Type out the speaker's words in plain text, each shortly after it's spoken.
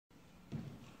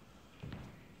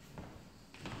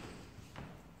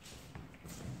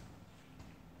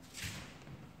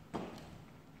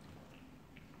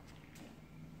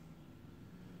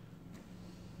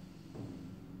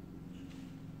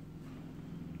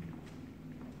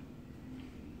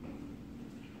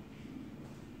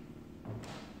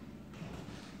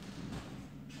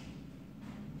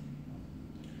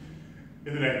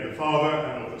In the name of the Father,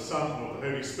 and of the Son, and of the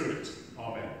Holy Spirit.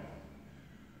 Amen.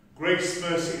 Grace,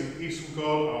 mercy, and peace from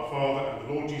God, our Father, and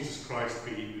the Lord Jesus Christ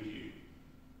be with you.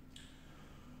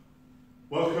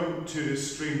 Welcome to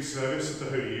this streamed service of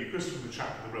the Holy Eucharist from the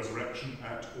Chapel of the Resurrection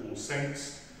at All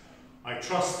Saints. I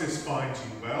trust this finds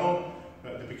you well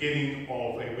at the beginning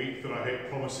of a week that I hope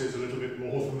promises a little bit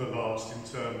more than the last in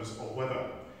terms of weather.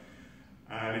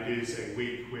 And it is a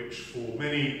week which for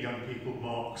many young people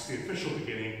marks the official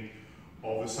beginning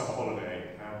of the summer holiday.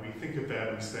 And we think of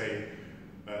them as they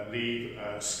leave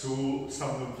school,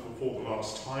 some of them for the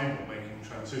last time, or making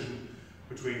transition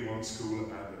between one school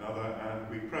and another. And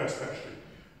we pray especially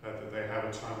that they have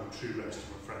a time of true rest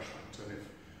and refreshment. And if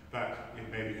that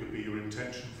maybe could be your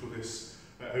intention for this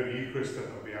Holy Eucharist, then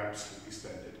that would be absolutely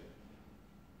splendid.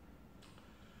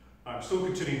 I'm still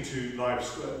continuing to live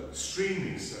stream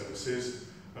these services,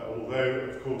 although,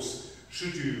 of course,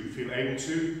 should you feel able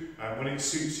to, when it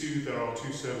suits you, there are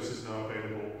two services now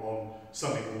available on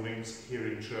Sunday mornings here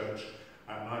in church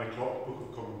at 9 o'clock, Book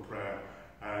of Common Prayer,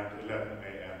 and 11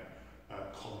 a.m.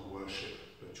 Common Worship.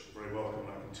 But you're very welcome, and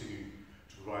I continue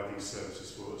to provide these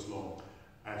services for as long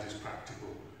as is practical,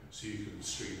 so you can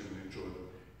stream them and enjoy them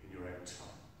in your own time.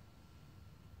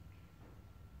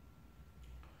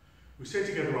 We say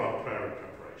together our prayer of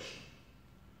preparation.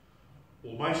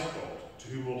 Almighty God, to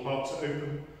whom all hearts are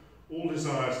open, all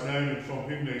desires known, and from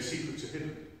whom no secrets are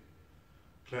hidden,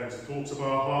 cleanse the thoughts of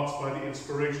our hearts by the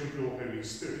inspiration of your Holy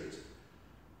Spirit,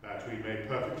 that we may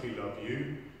perfectly love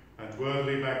you and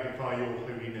worthily magnify your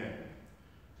holy name,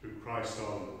 through Christ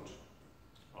our Lord.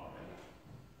 Amen.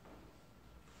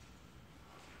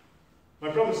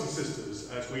 My brothers and sisters,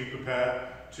 as we prepare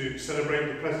to celebrate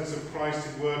the presence of Christ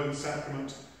in word and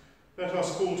sacrament, let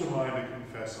us call to mind and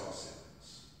confess our sins.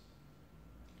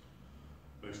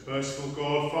 Most merciful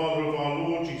God, Father of our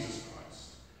Lord Jesus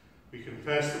Christ, we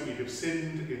confess that we have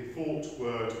sinned in thought,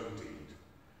 word, and deed.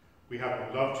 We have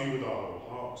not loved you with our whole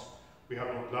heart. We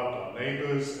have not loved our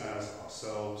neighbours as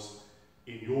ourselves.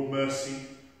 In your mercy,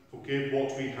 forgive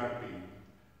what we have been.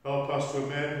 Help us to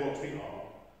amend what we are,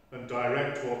 and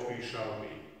direct what we shall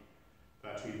be,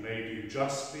 that we may do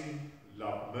justly,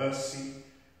 love mercy,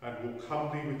 and walk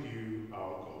humbly with you,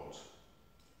 our God.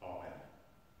 Amen.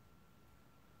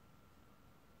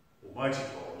 Almighty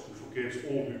God, who forgives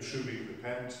all who truly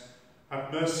repent,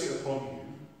 have mercy upon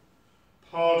you,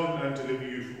 pardon and deliver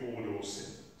you from all your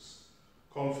sins,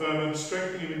 confirm and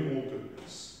strengthen you in all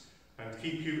goodness, and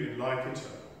keep you in life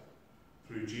eternal,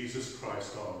 through Jesus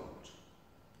Christ our Lord.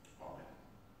 Amen.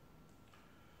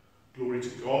 Glory to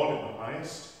God in the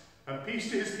highest, and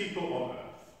peace to his people on earth.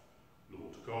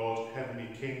 Lord God, heavenly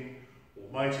King,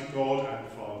 almighty God and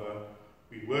Father,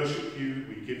 we worship you,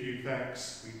 we give you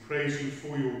thanks, we praise you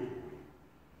for your glory.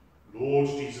 Lord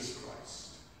Jesus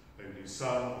Christ, only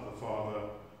Son of the Father,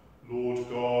 Lord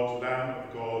God, Lamb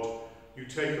of God, you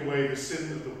take away the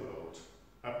sin of the world.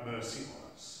 Have mercy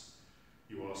on us.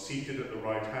 You are seated at the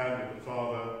right hand of the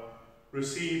Father.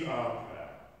 Receive our prayer.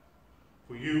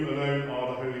 For you alone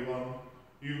are the Holy One,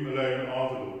 you alone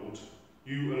are the Lord,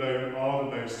 you alone are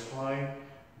the Most High,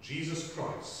 Jesus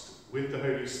Christ, with the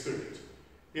Holy Spirit,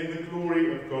 in the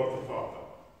glory of God the Father.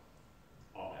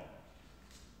 Amen.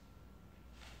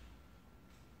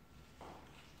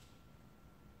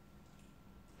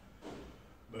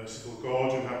 Merciful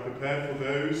God, you have prepared for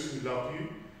those who love you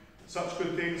such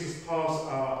good things as pass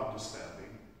our understanding.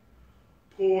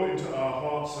 Pour into our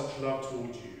hearts such love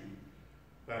toward you,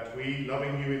 that we,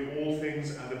 loving you in all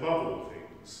things and above all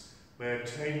things, may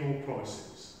obtain your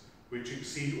promises, which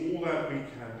exceed all that we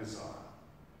can desire.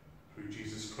 Through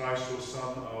Jesus Christ, your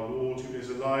Son, our Lord, who is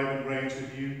alive and reigns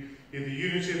with you in the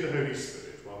unity of the Holy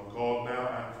Spirit, one God, now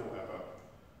and forever.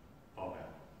 Amen.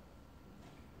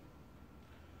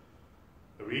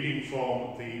 A reading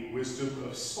from the Wisdom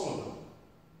of Solomon.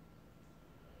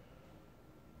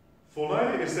 For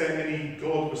neither is there any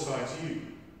God besides you,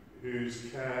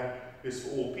 whose care is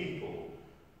for all people,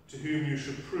 to whom you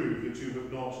should prove that you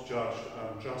have not judged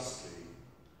unjustly.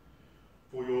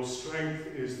 For your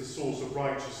strength is the source of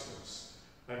righteousness,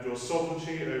 and your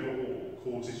sovereignty over all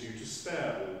causes you to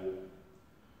spare all.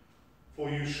 For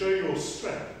you show your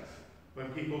strength when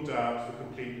people doubt the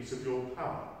completeness of your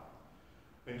power,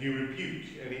 and you rebuke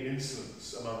any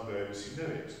insolence among those who know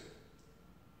it.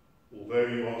 Although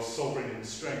you are sovereign in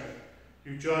strength,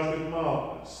 you judge with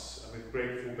mildness and with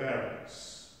great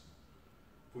forbearance,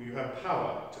 for you have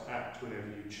power to act whenever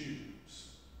you choose.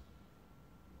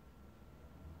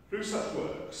 Through such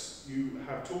works, you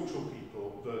have taught your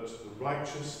people that the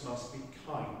righteous must be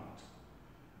kind,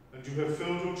 and you have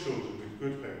filled your children with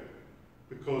good hope,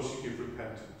 because you give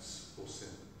repentance for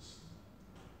sins.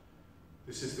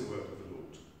 This is the word of the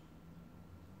Lord.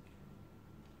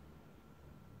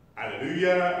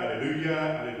 Alleluia, alleluia,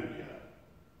 alleluia.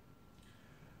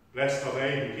 Blessed are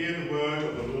they who hear the word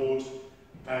of the Lord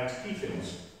and keep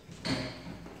it.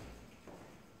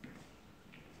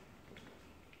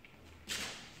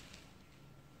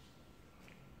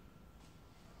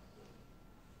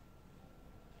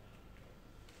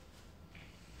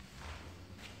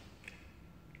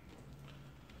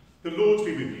 The Lord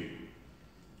be with you.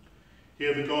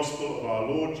 Hear the gospel of our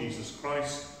Lord Jesus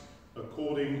Christ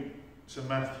according to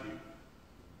Matthew.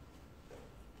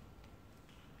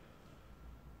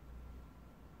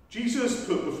 Jesus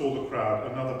put before the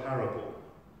crowd another parable.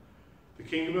 The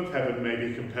kingdom of heaven may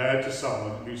be compared to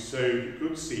someone who sowed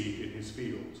good seed in his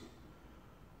field.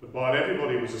 But while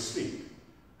everybody was asleep,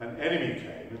 an enemy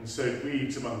came and sowed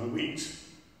weeds among the wheat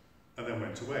and then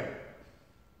went away.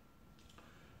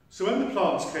 So when the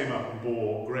plants came up and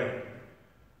bore grain,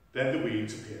 then the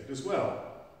weeds appeared as well.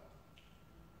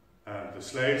 And the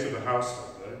slaves of the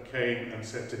householder came and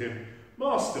said to him,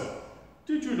 Master,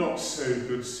 did you not sow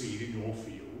good seed in your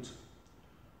field?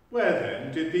 Where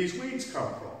then did these weeds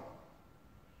come from?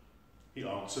 He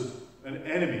answered, An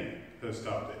enemy has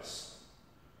done this.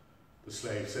 The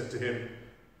slave said to him,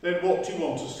 Then what do you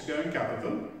want us to go and gather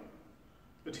them?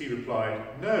 But he replied,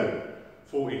 No,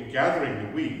 for in gathering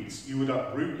the weeds you would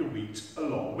uproot the wheat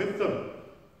along with them.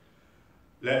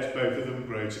 Let both of them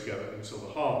grow together until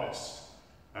the harvest,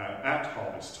 and at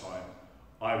harvest time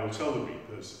I will tell the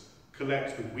reapers,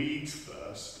 collect the weeds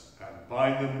first and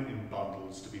bind them in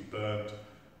bundles to be burned,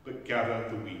 but gather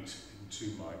the wheat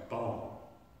into my barn.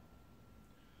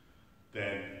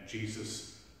 Then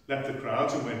Jesus left the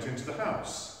crowds and went into the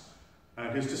house,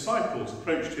 and his disciples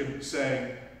approached him,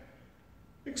 saying,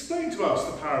 Explain to us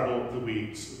the parable of the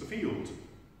weeds of the field.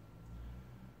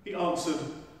 He answered,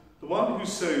 The one who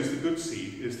sows the good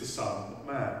seed is the Son of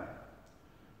Man.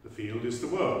 The field is the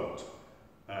world,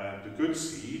 and the good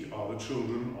seed are the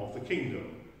children of the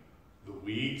kingdom. The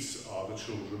weeds are the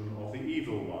children of the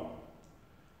evil one.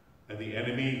 And the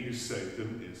enemy who sowed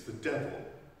them is the devil.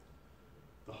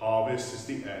 The harvest is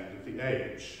the end of the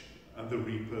age, and the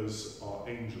reapers are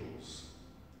angels.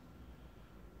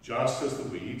 Just as the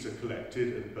weeds are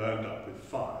collected and burned up with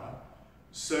fire,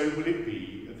 so will it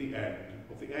be at the end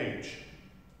of the age.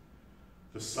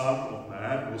 The Son of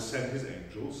Man will send his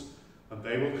angels, and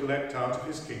they will collect out of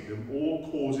his kingdom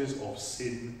all causes of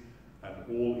sin and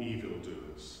all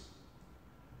evildoers.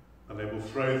 And they will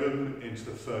throw them into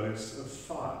the furnace of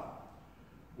fire,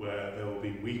 where there will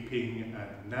be weeping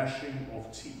and gnashing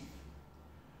of teeth.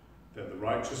 Then the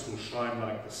righteous will shine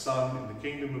like the sun in the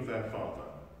kingdom of their Father.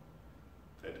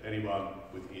 Let anyone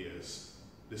with ears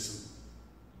listen.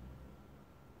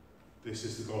 This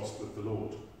is the gospel of the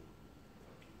Lord.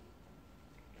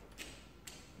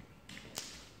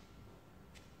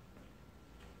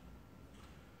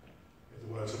 May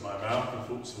the words of my mouth and the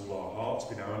thoughts of all our hearts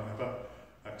be now and ever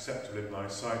acceptable in thy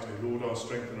sight, O Lord, our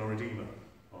strength and our Redeemer.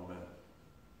 Amen.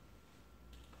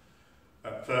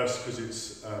 At first, because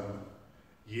it's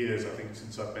years, I think,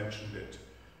 since I've mentioned it,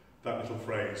 that little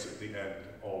phrase at the end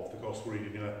of the Gospel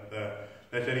reading there,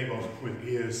 let anyone with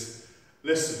ears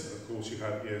listen. Of course, you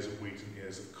have ears of wheat and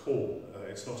ears of corn.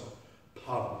 It's not a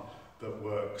pun that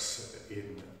works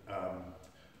in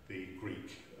the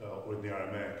Greek or in the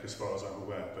Aramaic, as far as I'm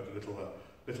aware, but a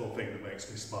little thing that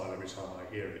makes me smile every time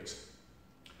I hear it.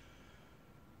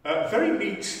 Very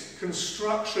neat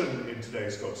construction in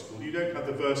today's Gospel. You don't have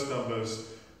the verse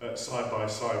numbers side by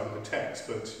side with the text,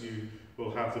 but you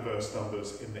will have the verse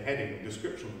numbers in the heading and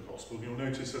description of the Gospel. You'll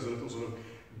notice there's a little sort of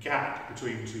gap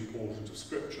between two portions of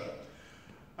Scripture.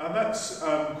 And that's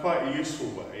quite a useful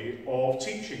way of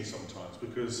teaching sometimes,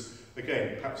 because,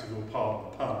 again, perhaps if you'll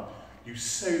pardon the pun, you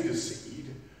sow the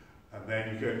seed, and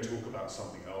then you go and talk about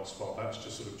something else, while that's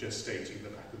just sort of gestating in the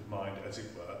back of the mind, as it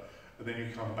were, and then you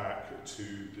come back to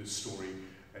the story,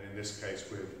 and in this case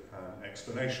with an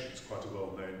explanation. It's quite a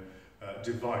well-known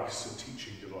device, a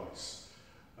teaching device.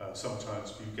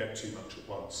 Sometimes you get too much at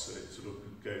once, so it sort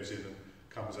of goes in and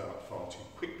comes out far too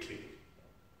quickly.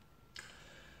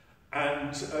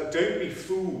 And don't be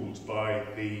fooled by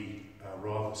the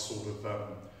rather sort of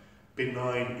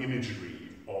benign imagery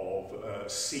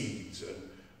of seeds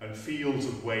and fields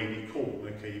of wavy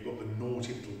corn. Okay, you've got the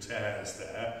naughty little tares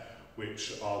there,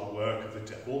 which are the work of the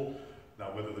devil.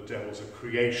 Now, whether the devil's a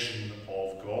creation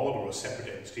of God or a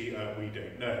separate entity, we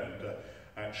don't know.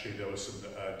 And actually, there were some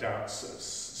doubts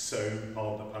sown,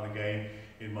 pardon the pun again,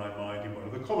 in my mind in one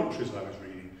of the commentaries I was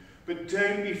reading. But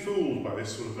don't be fooled by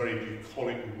this sort of very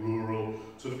bucolic, rural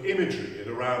sort of imagery at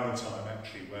around the time,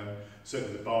 actually, when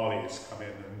certainly the barley has come in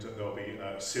and there'll be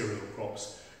cereal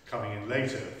crops coming in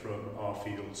later from our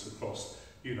fields across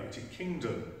the United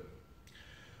Kingdom.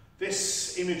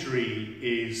 This imagery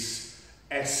is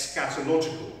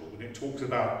eschatological when it talks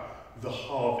about the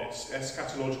harvest.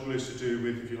 Eschatological is to do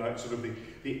with, if you like, sort of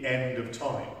the end of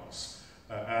times.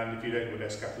 And if you don't know what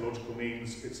eschatological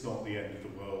means, it's not the end of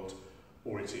the world,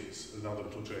 or it is. Another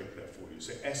little joke there for you.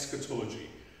 So eschatology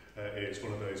is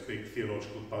one of those big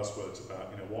theological buzzwords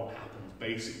about, what happens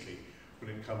basically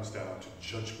when it comes down to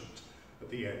judgment at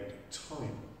the end of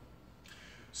time.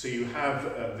 So you have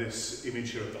this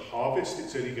image here of the harvest.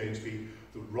 It's only going to be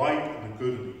the ripe and the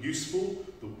good and the useful,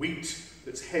 the wheat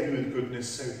that's heavy with goodness,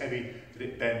 so heavy that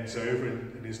it bends over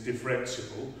and is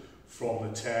differentiable from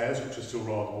the tares, which are still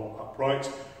rather more upright,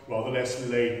 rather less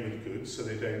laden with goods, so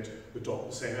they don't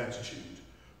adopt the same attitude.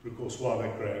 But of course, while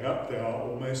they're growing up, they are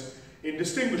almost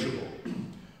indistinguishable.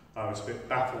 I was a bit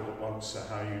baffled at once at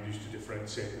how you used to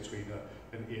differentiate between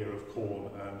an ear of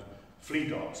corn and flea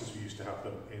darts, as we used to have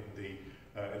them in the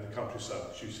countryside,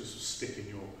 which used to sort of stick in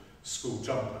your school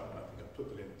jumper. I think I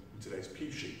put them in today's pew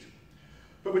sheet.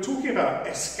 But we're talking about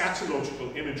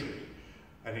eschatological imagery,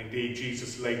 and indeed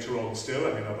Jesus later on still,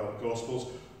 and in other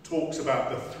Gospels, talks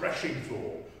about the threshing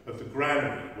floor of the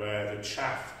granary, where the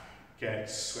chaff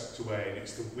gets swept away, and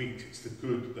it's the wheat, it's the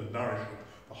good, the nourishing,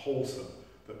 the wholesome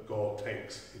that God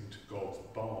takes into God's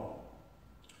barn.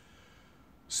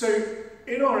 So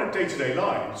in our day-to-day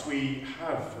lives, we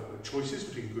have choices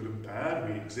between good and bad.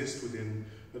 We exist within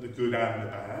the good and the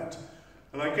bad.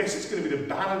 And I guess it's going to be the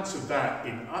balance of that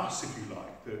in us, if you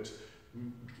like, that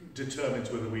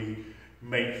determines whether we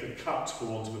make the cut, for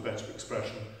want of a better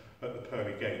expression, at the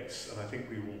pearly gates. And I think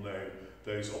we all know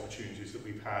those opportunities that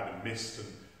we've had and missed, and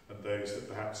those that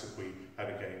perhaps if we had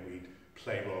again, we'd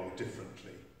play rather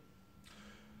differently.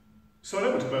 So I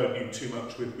don't want to burden you too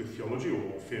much with theology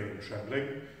or fear and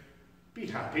trembling. Be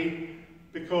happy,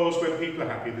 because when people are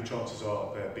happy, the chances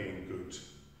are they're being good.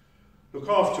 Look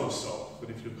after yourself,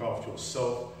 but if you look after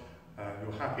yourself and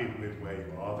you're happy with where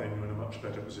you are, then you're in a much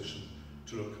better position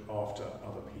to look after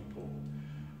other people.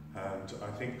 And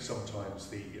I think sometimes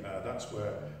that's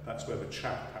where the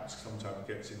chaff perhaps sometimes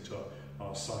gets into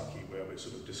our psyche, where we're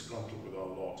sort of disgruntled with our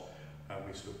lot, and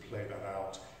we sort of play that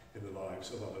out in the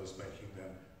lives of others, making them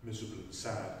miserable and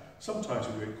sad. Sometimes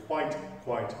we do it quite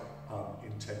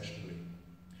unintentionally.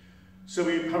 So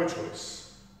we have a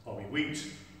choice. Are we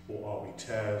wheat or are we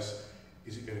tares?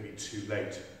 Is it going to be too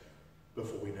late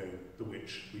before we know the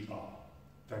which we are?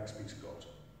 Thanks be to God.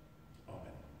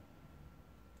 Amen.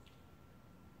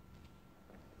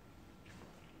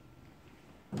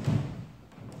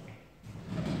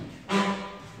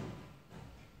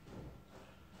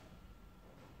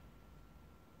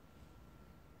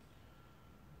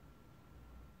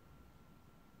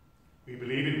 We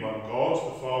believe in one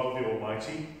God, the Father, the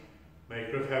Almighty,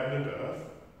 maker of heaven and earth,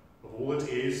 of all that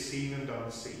is seen and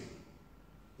unseen.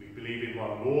 We believe in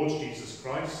one Lord Jesus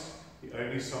Christ, the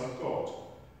only Son of God,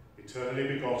 eternally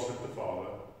begotten of the Father,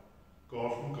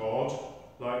 God from God,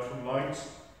 light from light,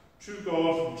 true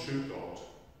God from true God,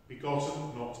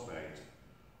 begotten, not made,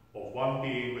 of one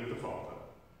being with the Father.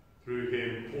 Through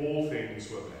him all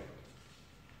things were made.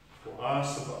 For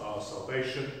us and for our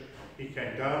salvation, he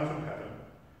came down from heaven.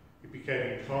 He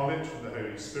became incarnate from the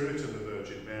Holy Spirit and the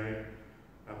Virgin Mary,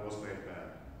 and was made man.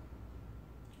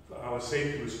 For our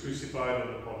sake he was crucified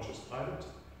under Pontius Pilate.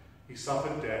 He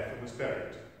suffered death and was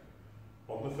buried.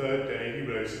 On the third day he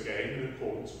rose again in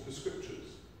accordance with the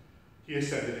Scriptures. He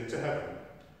ascended into heaven,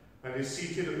 and is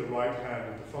seated at the right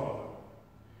hand of the Father.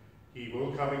 He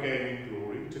will come again in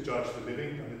glory to judge the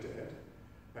living and the dead,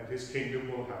 and his kingdom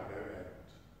will have no end.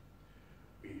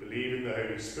 We believe in the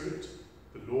Holy Spirit,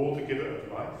 the Lord, the giver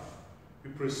of life, who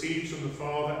proceeds from the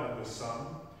Father and the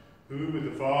Son, who with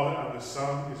the Father and the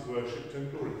Son is worshipped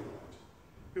and glorified,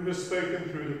 who has spoken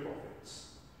through the prophets.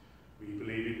 We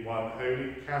believe in one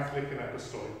holy, Catholic and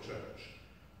Apostolic Church.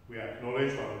 We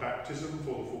acknowledge one baptism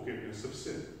for the forgiveness of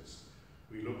sins.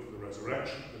 We look for the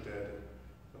resurrection of the dead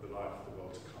and the life of the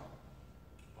world to come.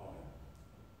 Amen.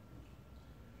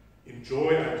 In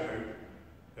joy and hope,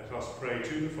 let us pray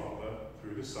to the Father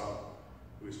through the Son,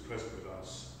 who is present with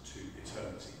us to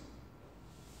eternity.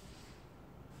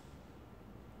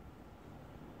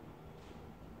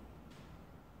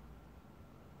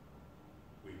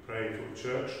 We pray for the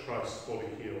Church, Christ's body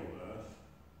here on earth,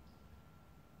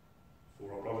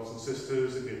 for our brothers and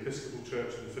sisters in the Episcopal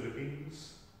Church in the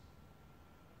Philippines,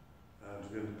 and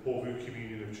within the Porvu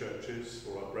communion of churches,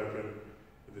 for our brethren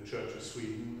in the Church of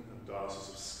Sweden and Diocese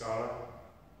of Skara,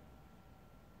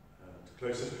 and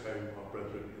closer to home, our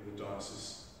brethren in the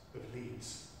Diocese of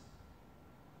Leeds.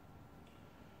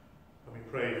 And we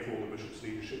pray for the Bishop's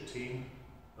leadership team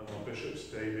and our bishops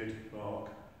David, Mark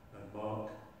and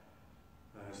Mark,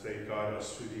 as they guide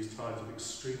us through these times of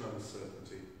extreme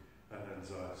uncertainty and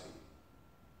anxiety.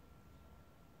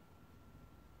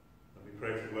 And we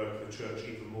pray for the work of the Church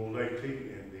even more lately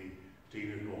in the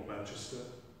Dean of North Manchester.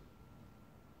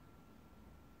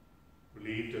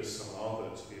 Relieved as some are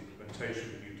that the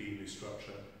implementation of the new deanery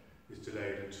structure is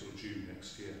delayed until June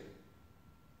next year.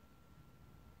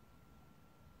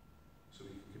 So we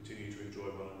can continue to enjoy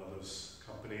one another's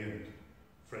company and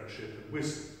friendship and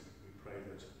wisdom. We pray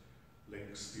that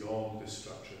links beyond this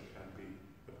structure can be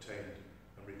obtained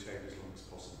and retained as long as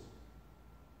possible.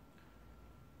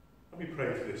 And we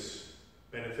pray for this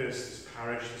benefice, this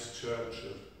parish, this church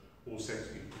of All Saints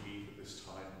we believe at this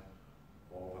time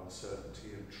of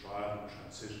uncertainty and trial and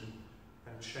transition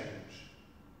and change.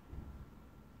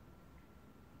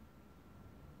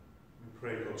 We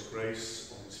pray God's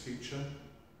grace on its future,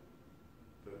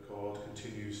 that God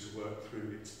continues to work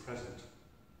through its present.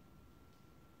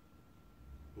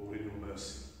 Lord, in your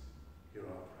mercy, hear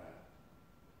our prayer.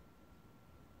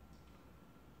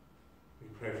 We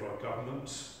pray for our government,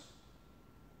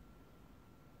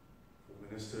 for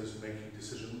ministers making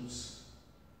decisions,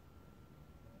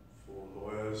 for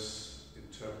lawyers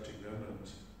interpreting them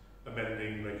and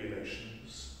amending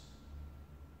regulations.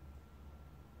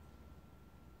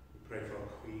 We pray for our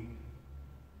Queen,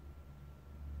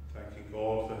 thanking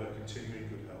God for her continuing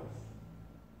good health.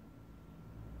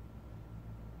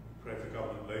 We pray for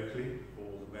government locally, for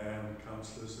all the mayor and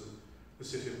councillors of the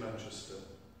City of Manchester.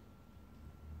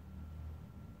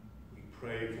 We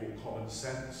pray for common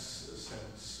sense, a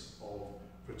sense of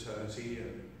fraternity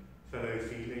and fellow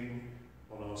feeling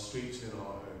on our streets and in our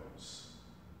homes.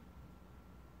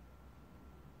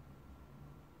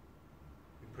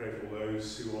 We pray for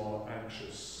those who are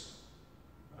anxious,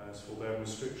 as for their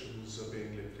restrictions are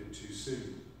being lifted too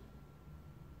soon.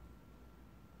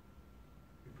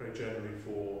 We pray generally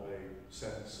for a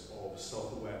sense of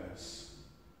self-awareness,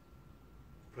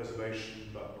 preservation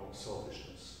but not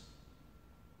selfishness.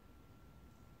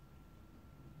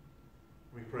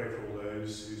 We pray for all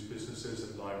those whose businesses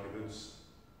and livelihoods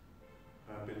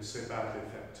have been so badly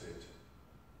affected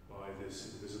by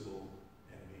this invisible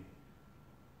enemy,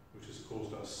 which has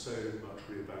caused us so much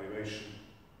reevaluation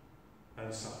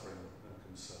and suffering and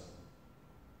concern.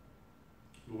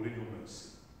 Lord, in your mercy.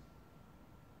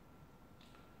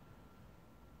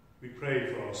 We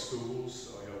pray for our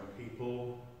schools, our young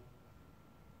people,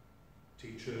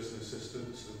 teachers and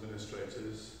assistants and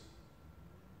administrators,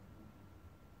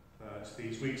 that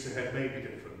these weeks ahead may be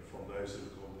different from those that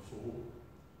have gone before,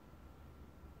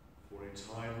 for a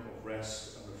time of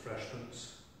rest and refreshment.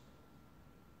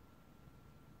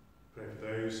 Pray for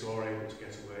those who are able to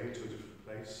get away to a different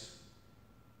place.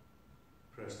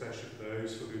 Pray especially for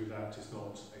those for whom that is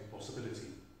not a possibility.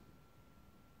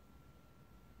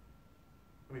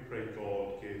 And we pray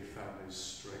God give families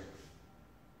strength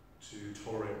to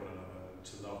tolerate one another and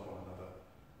to love one another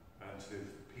and to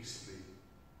live peaceably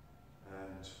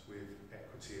and with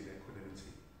equity and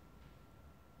equanimity.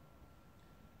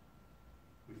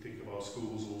 We think of our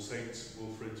schools, All Saints,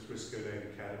 Wilfrid's, Briscoe Lane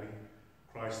Academy,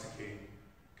 Christ the King,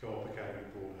 Co-op Academy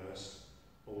Broadhurst,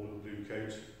 Oldham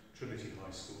Bluecoat, Trinity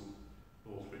High School,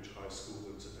 Northbridge High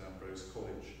School and St Ambrose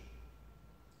College.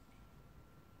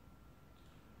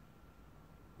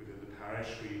 Within the parish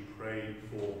we pray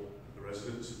for the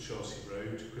residents of Chelsea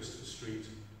Road, Christopher Street,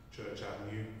 Church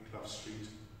Avenue, Clough Street,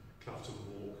 Cloughton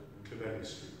Walk and Clovelly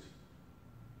Street.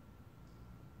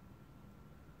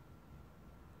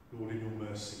 Lord, in your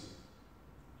mercy,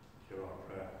 hear our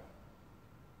prayer.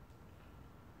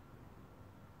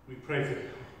 We pray for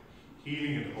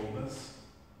healing and wholeness.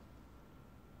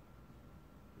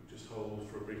 We just hold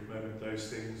for a brief moment those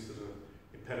things that are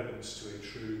impediments to a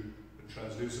true and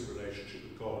translucent relationship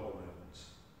with God at the moment.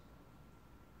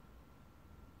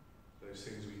 Those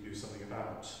things we can do something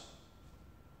about.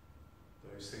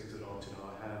 Those things that aren't in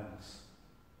our hands.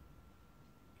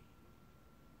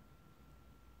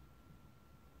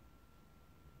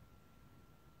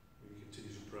 We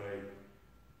continue to pray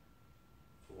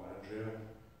for Andrea.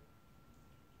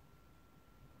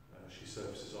 She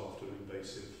surfaces after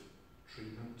invasive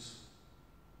treatment.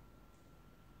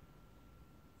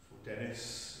 For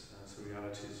Dennis, as the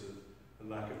realities of a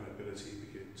lack of mobility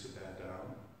begin to bear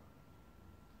down.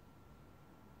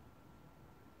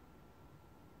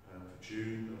 And for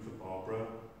June and for Barbara,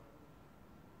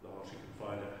 largely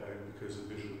confined at home because of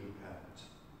visual impairment.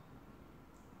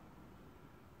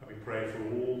 And we pray for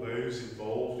all those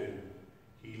involved in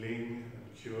healing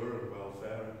and cure and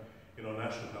welfare in our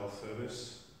National Health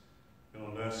Service, in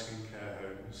our nursing and care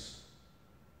homes,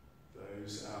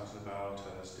 those out and about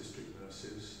as district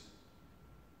nurses,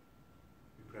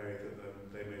 pray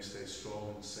that they may stay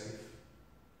strong and safe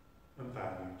and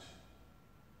valued.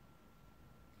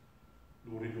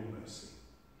 Lord, in your mercy,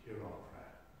 hear our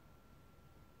prayer.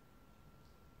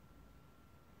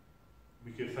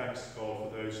 We give thanks to God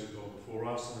for those who have gone before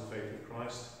us in the faith of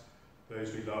Christ,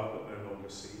 those we love but no longer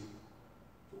see,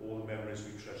 for all the memories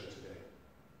we treasure today.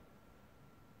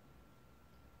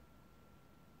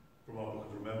 From our book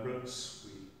of remembrance,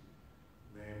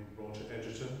 we name Roger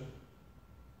Edgerton,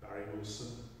 Barry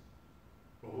Wilson,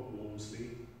 Robert Walmsley,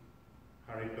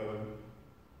 Harry Bowen,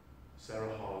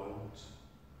 Sarah Harland,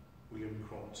 William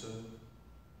Crompton,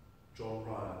 John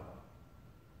Ryan,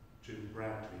 Jim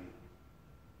Bradley,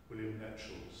 William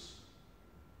Etchells,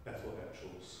 Ethel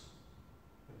Etchells,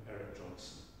 and Eric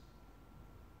Johnson.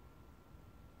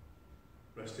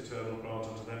 Rest eternal grant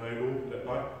unto them, O Lord, let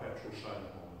light perpetual shine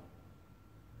upon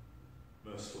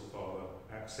them. Merciful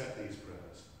Father, accept these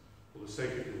prayers for the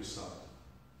sake of your Son,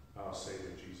 our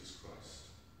Saviour Jesus Christ.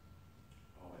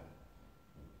 Amen.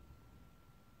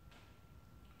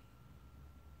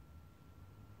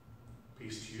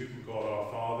 Peace to you from God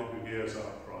our Father, who hears our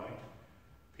cry.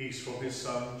 Peace from his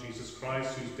Son, Jesus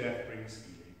Christ, whose death brings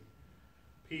healing.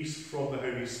 Peace from the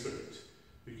Holy Spirit,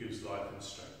 who gives life and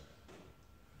strength.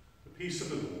 The peace of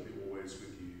the Lord be always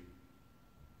with you.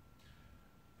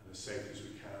 And as safe as we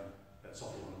can, let's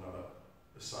offer one another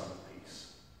a sign of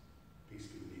peace. Peace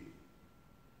be with you.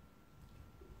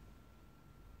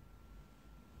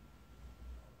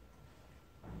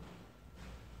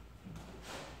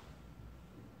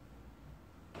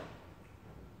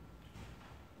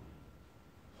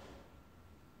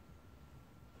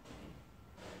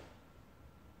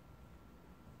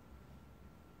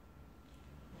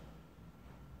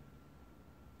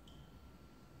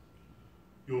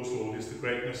 Yours, Lord, is the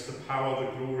greatness, the power,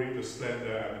 the glory, the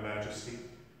splendour, and the majesty.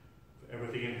 For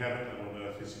everything in heaven and on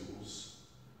earth is yours.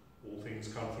 All things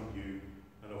come from you,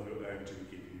 and of your own do we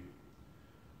give you.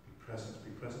 Be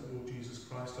present, Lord Jesus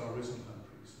Christ, our risen high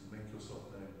priest, and make yourself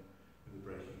known in the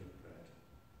breaking of bread.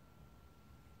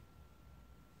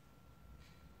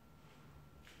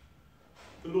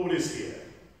 The Lord is here.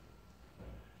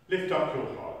 Lift up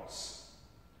your hearts.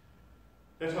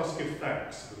 Let us give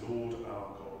thanks to the Lord our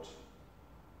God.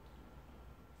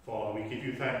 Father, we give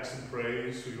you thanks and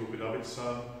praise for your beloved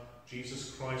Son,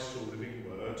 Jesus Christ, your living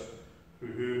Word,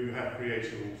 through whom you have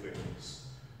created all things,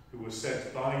 who was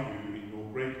sent by you in your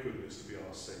great goodness to be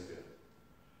our Saviour.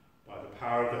 By the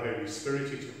power of the Holy Spirit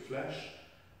he took flesh.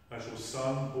 As your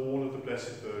Son, born of the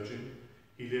Blessed Virgin,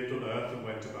 he lived on earth and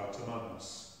went about among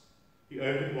us. He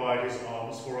opened wide his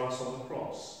arms for us on the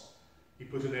cross. He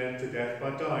put an end to death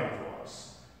by dying for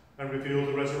us, and revealed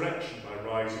the resurrection by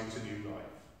rising to new life.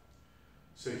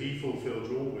 So he fulfilled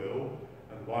your will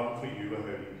and won for you a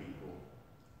holy people.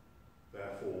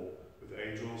 Therefore, with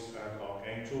angels and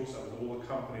archangels and with all the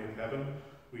company of heaven,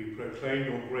 we proclaim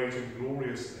your great and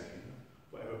glorious name,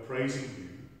 forever praising you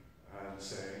and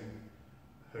saying,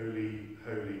 Holy,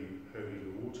 holy, holy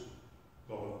Lord,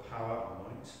 God of power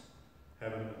and might,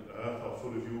 heaven and earth are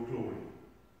full of your glory.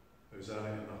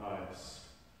 Hosanna in the highest.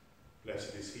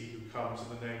 Blessed is he who comes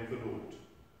in the name of the Lord.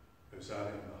 Hosanna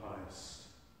in the highest.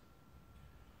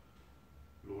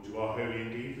 Lord, you are holy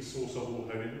indeed, the source of all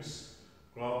holiness.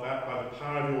 Grant that by the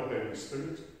power of your Holy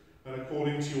Spirit, and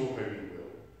according to your holy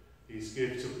will, these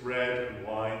gifts of bread and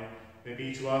wine may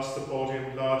be to us the body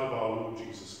and blood of our Lord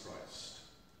Jesus Christ,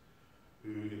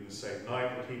 who in the same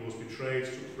night that he was betrayed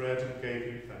took bread and gave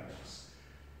you thanks.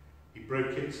 He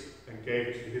broke it and gave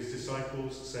it to his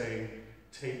disciples, saying,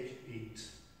 Take, eat.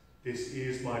 This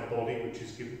is my body which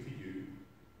is given for you.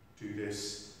 Do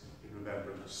this in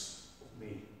remembrance of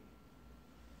me.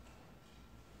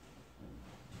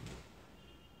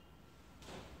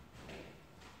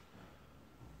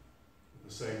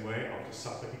 The same way, after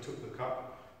supper, he took the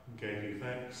cup and gave you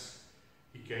thanks.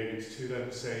 He gave it to them,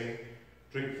 saying,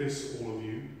 Drink this, all of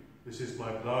you. This is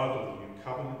my blood of the new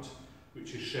covenant,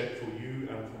 which is shed for you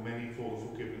and for many for the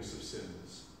forgiveness of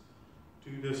sins.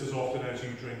 Do this as often as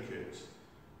you drink it,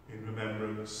 in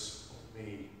remembrance of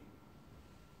me.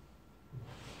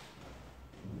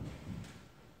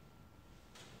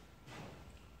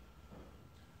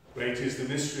 Great is the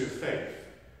mystery of faith.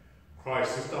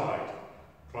 Christ has died.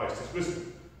 Christ is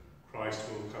risen. Christ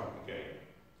will come again.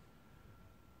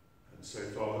 And so,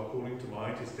 Father, calling to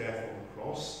mind his death on the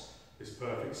cross, his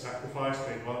perfect sacrifice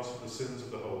made once for the sins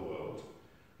of the whole world,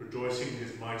 rejoicing in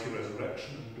his mighty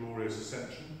resurrection and glorious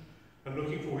ascension, and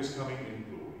looking for his coming in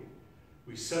glory,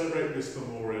 we celebrate this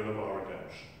memorial of our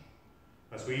redemption.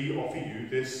 As we offer you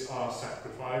this, our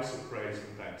sacrifice of praise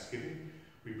and thanksgiving,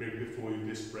 we bring before you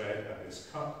this bread and this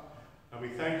cup, And we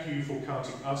thank you for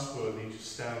counting us worthy to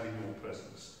stand in your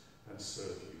presence and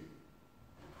serve you.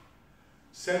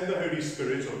 Send the Holy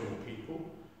Spirit on your people,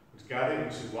 and gather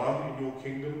into one in your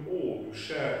kingdom all who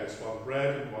share this one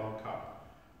bread and one cup,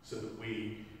 so that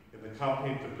we, in the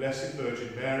company of the Blessed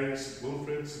Virgin Mary, St.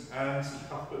 Wilfrid, St. Anne, St.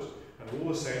 Cuthbert, and all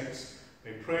the saints,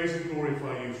 may praise and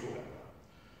glorify you forever.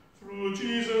 Through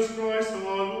Jesus Christ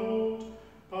our Lord,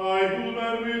 by whom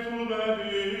and with whom and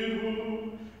in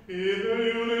whom, in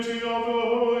the unity of the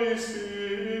Holy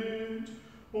Spirit,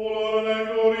 all honor and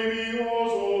glory be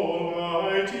yours,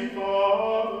 Almighty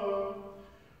Father,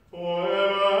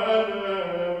 forever and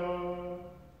ever.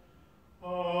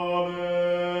 Amen.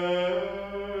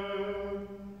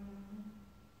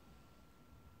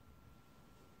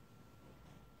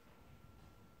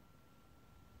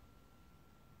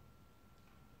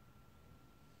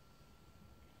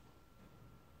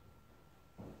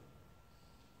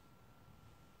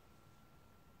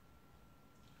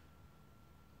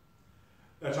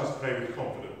 Let us pray with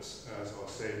confidence as our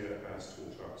Saviour has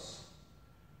taught us.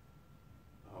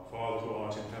 Our Father who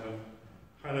art in heaven,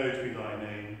 hallowed be thy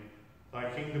name. Thy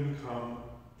kingdom come,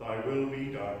 thy will be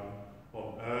done,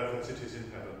 on earth as it is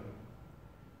in heaven.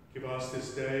 Give us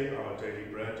this day our daily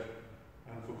bread,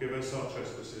 and forgive us our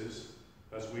trespasses,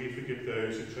 as we forgive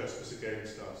those who trespass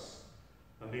against us.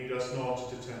 And lead us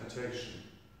not into temptation,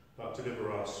 but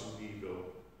deliver us from evil.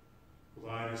 For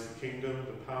thine is the kingdom,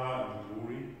 the power, and the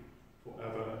glory,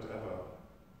 forever and ever.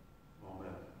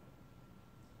 Amen.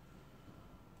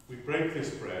 We break this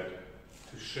bread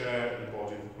to share in the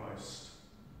body of Christ.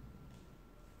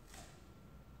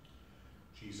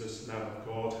 Jesus, Lamb of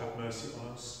God, have mercy on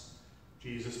us.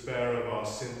 Jesus, bearer of our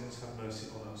sins, have mercy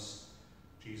on us.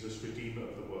 Jesus, Redeemer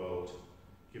of the world,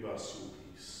 give us your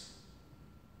peace.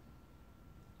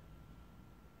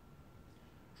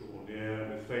 Draw near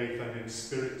with faith and in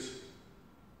spirit.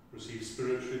 Receive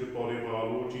spiritually the body of our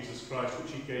Lord Jesus Christ,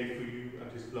 which he gave for you,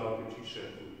 and his blood, which he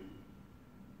shed for you.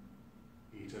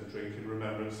 Eat and drink in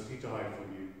remembrance that he died for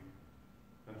you,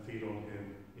 and feed on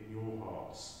him in your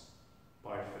hearts,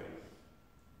 by faith,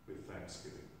 with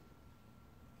thanksgiving.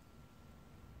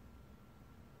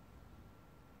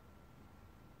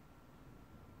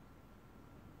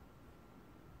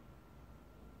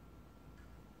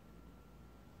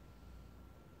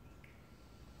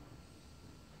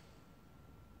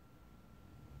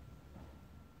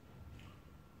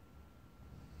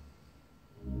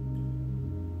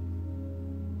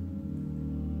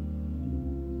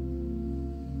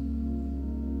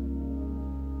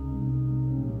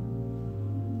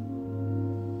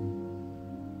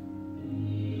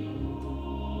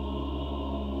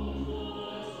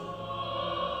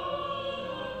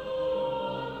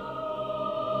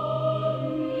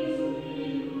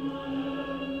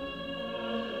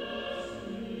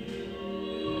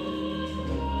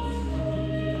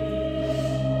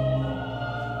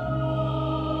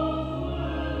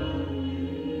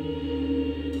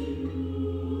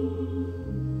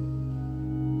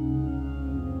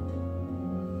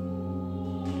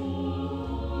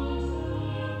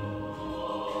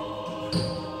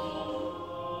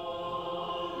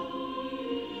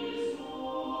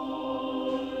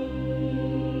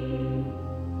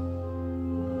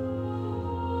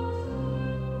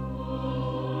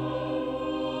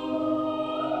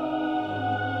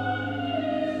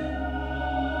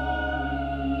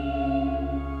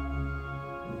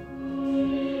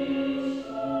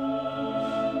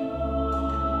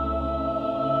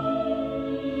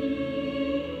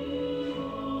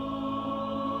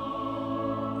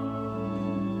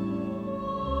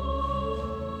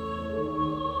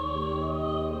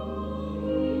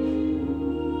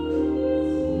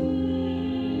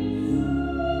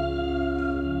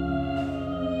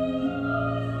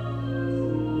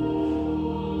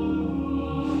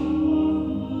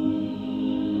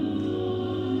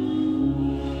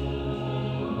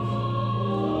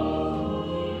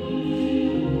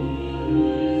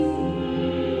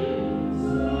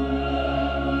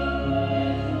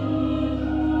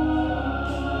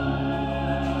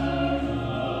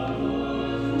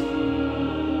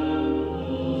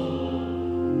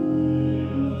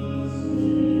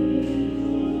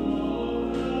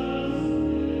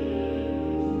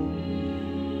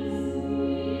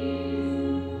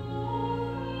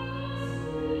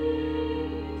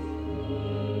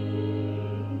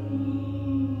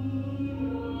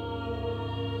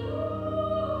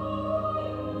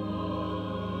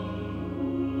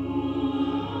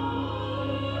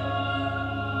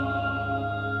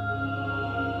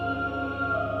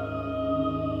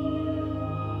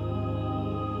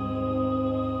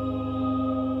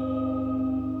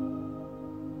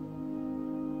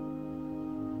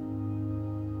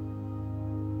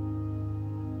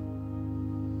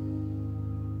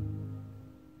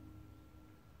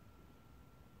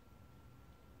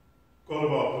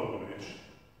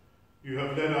 You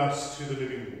have led us to the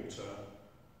living water.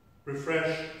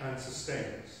 Refresh and sustain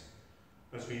us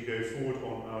as we go forward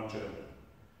on our journey.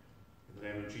 In the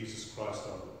name of Jesus Christ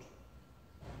our Lord.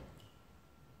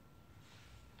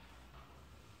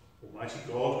 Almighty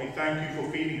God, we thank you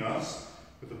for feeding us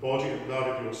with the body and blood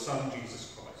of your Son,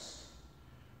 Jesus Christ.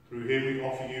 Through him we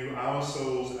offer you our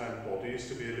souls and bodies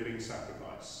to be a living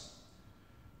sacrifice.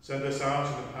 Send us out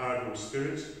in the power of your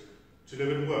Spirit to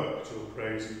live and work to your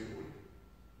praise and glory.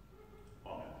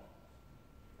 Amen.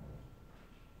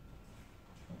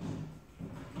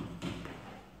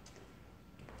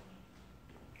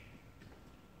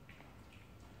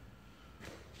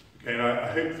 Okay,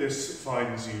 I hope this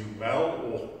finds you well,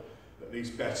 or at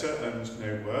least better and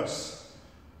no worse.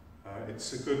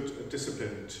 It's a good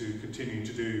discipline to continue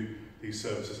to do these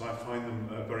services. I find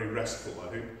them very restful.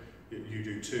 I hope you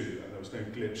do too. And there was no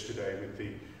glitch today with the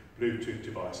Bluetooth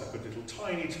device. I've got a little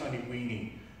tiny,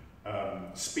 weeny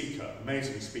speaker,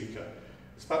 amazing speaker.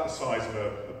 It's about the size of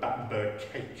a Battenberg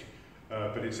cake,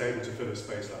 but it's able to fill a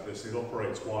space like this. It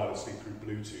operates wirelessly through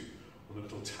Bluetooth on a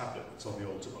little tablet that's on the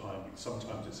altar behind me.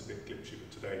 Sometimes it's a bit glitchy,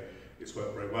 but today it's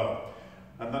worked very well.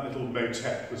 And that little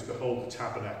motet was Behold the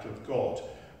Tabernacle of God,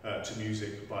 to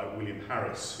music by William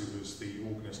Harris, who was the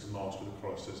organist and master of the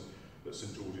choristers at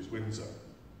St George's, Windsor.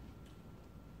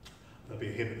 There'll be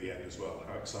a hymn at the end as well.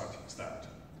 How exciting is that?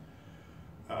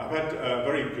 I've had a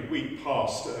very good week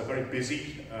past, very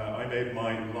busy. I made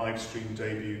my live stream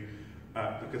debut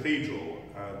at the cathedral,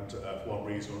 and for one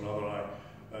reason or another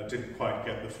I didn't quite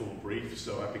get the full brief,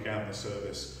 so I began the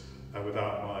service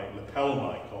without my lapel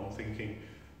mic on, thinking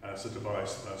as the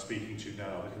device that I'm speaking to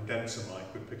now, the condenser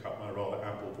mic, would pick up my rather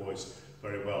ample voice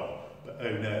very well. But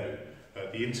oh no,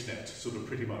 the internet sort of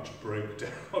pretty much broke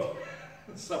down.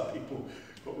 Some people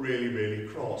got really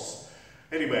cross.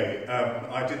 Anyway,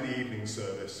 I did the evening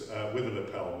service with a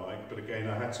lapel mic, but again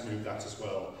I had to move that as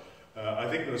well. I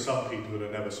think there are some people that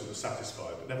are never sort of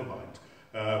satisfied, but never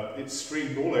mind. It's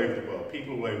streamed all over the world.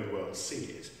 People all over the world see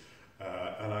it,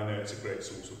 and I know it's a great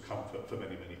source of comfort for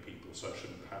many people, so I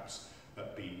shouldn't perhaps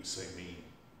be so mean.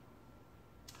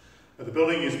 The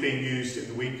building is being used in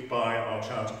the week by our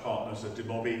charity partners at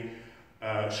Demobi.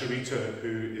 Sharita,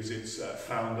 who is its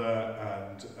founder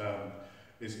and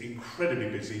is incredibly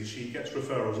busy. She gets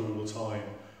referrals all the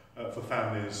time for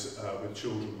families with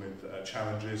children with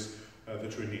challenges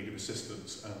that are in need of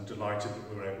assistance, and delighted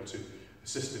that we're able to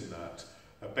assist in that.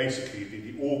 Basically,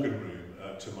 the organ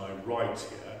room to my right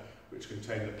here, which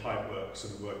contained the pipeworks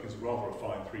and the workings of rather a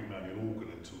fine 3-manual organ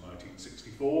until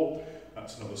 1964.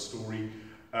 That's another story.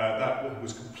 That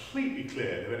was completely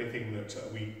cleared of anything that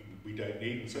we don't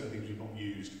need, and certain things we've not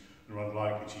used and are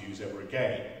unlikely to use ever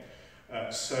again.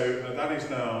 So that is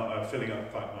now filling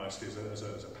up quite nicely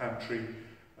as a pantry.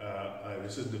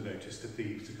 This isn't a notice to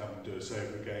thieves to come and do us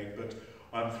over again, but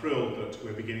I'm thrilled that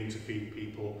we're beginning to feed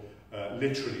people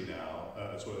literally now,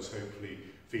 as well as hopefully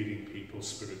feeding people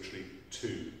spiritually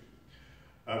too.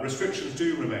 Restrictions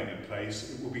do remain in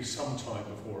place. It will be some time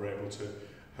before we're able to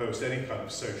host any kind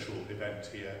of social event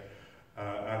here.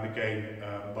 And again,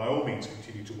 by all means,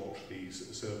 continue to watch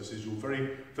these services. You're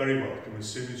very welcome, as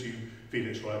soon as you feel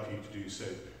it's right for you to do so,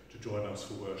 to join us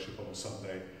for worship on a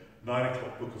Sunday. 9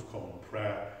 o'clock Book of Common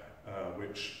Prayer,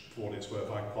 which, for what it's worth,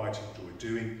 I quite enjoy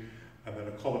doing. And then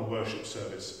a common worship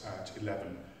service at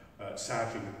 11,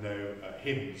 sadly with no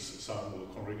hymns sung or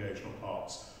the congregational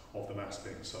parts of the Mass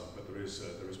being sung, but there is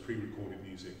pre-recorded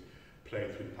music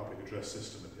played through the public address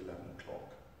system at 11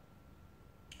 o'clock.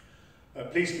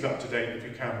 Please keep up to date if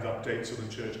you can with updates on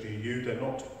the church near you. They're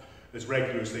not as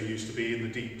regular as they used to be in the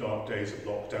deep dark days of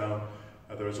lockdown.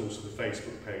 There is also the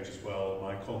Facebook page as well.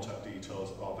 My contact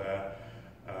details are there.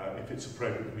 If it's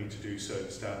appropriate for me to do so,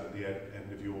 to stand at the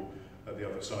end of the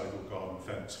other side of your garden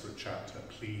fence for a chat,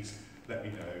 please let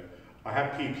me know. I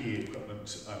have PPE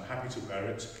equipment. I'm happy to wear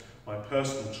it. My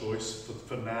personal choice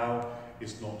for now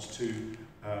is not to,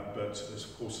 but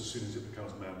of course as soon as it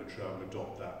becomes mandatory I will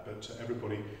adopt that. But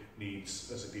everybody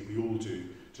needs, as indeed we all do,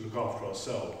 to look after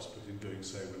ourselves, but in doing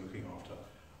so we're looking after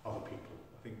other people.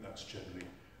 I think that's generally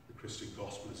the Christian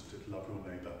gospel, isn't it? Love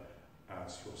your neighbour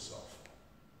as yourself.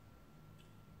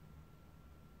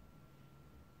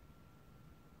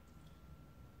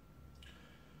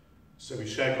 So we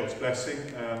share God's blessing,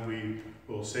 and we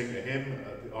will sing a hymn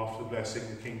after the blessing.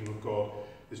 The kingdom of God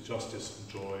is justice and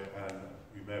joy, and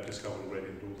you may have discovered already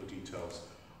that all the details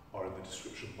are in the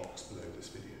description box below this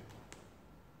video.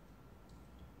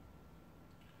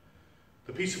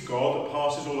 The peace of God that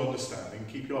passes all understanding,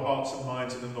 keep your hearts and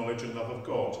minds in the knowledge and love of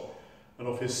God and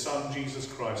of his Son,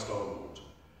 Jesus Christ our Lord.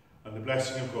 And the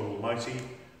blessing of God Almighty,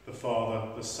 the Father,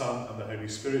 the Son and the Holy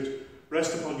Spirit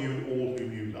rest upon you and all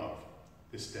whom you love,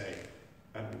 this day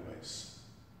and always.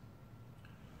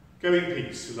 Go in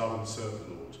peace to love and serve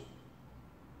the Lord.